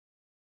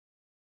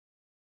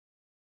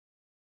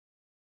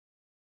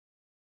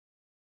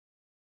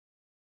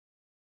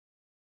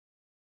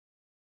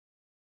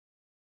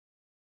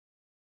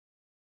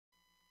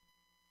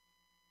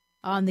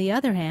On the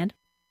other hand,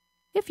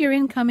 if your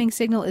incoming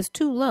signal is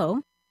too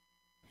low,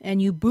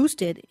 and you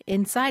boost it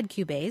inside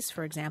Cubase,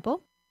 for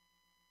example,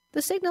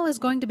 the signal is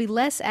going to be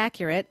less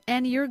accurate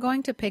and you're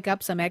going to pick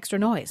up some extra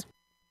noise.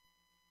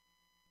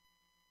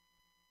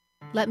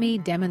 Let me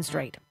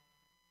demonstrate.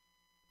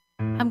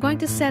 I'm going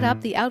to set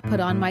up the output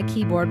on my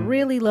keyboard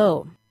really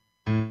low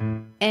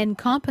and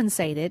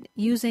compensate it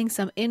using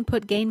some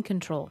input gain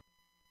control.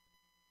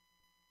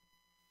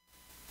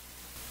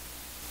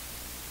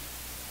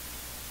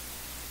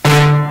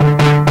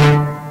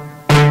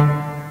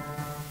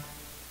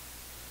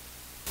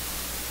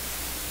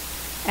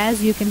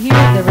 As you can hear,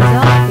 the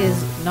result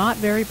is not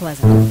very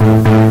pleasant.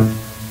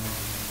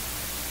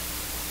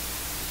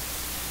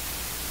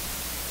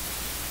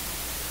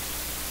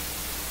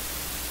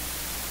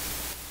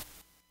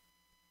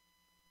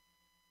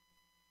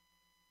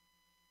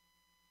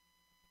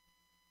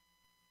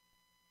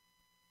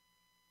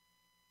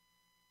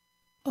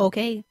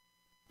 Okay,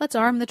 let's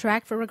arm the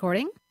track for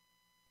recording.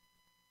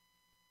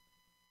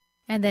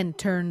 And then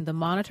turn the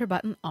monitor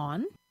button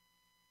on.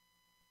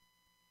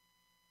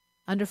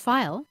 Under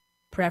File,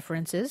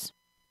 Preferences,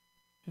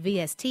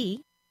 VST,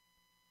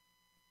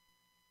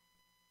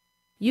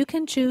 you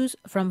can choose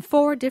from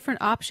 4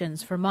 different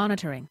options for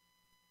monitoring.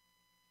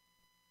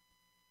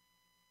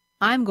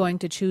 I'm going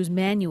to choose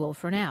Manual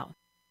for now.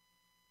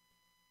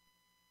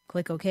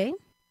 Click OK.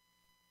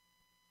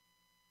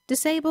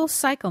 Disable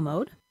Cycle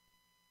Mode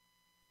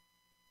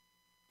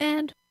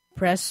and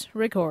press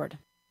Record.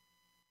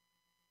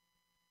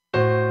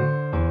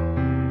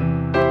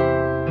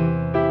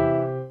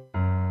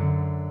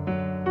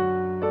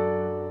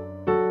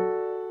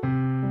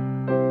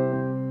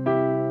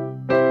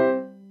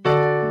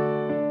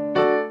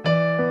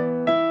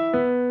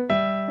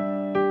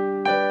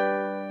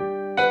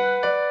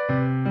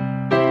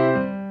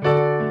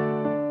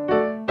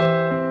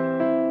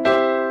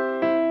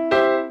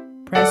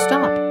 Press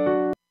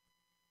Stop.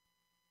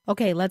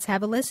 Okay, let's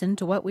have a listen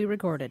to what we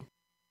recorded.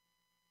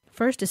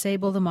 First,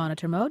 disable the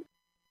monitor mode.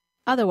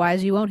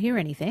 Otherwise, you won't hear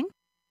anything.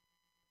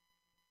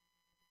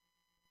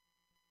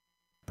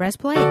 Press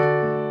play. A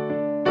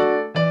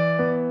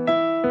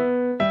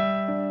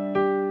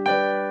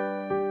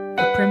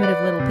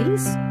primitive little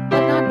piece,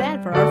 but not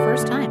bad for our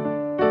first time.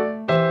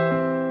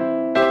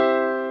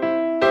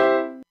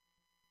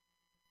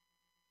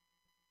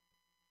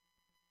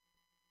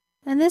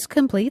 And this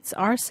completes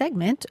our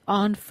segment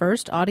on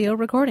first audio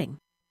recording.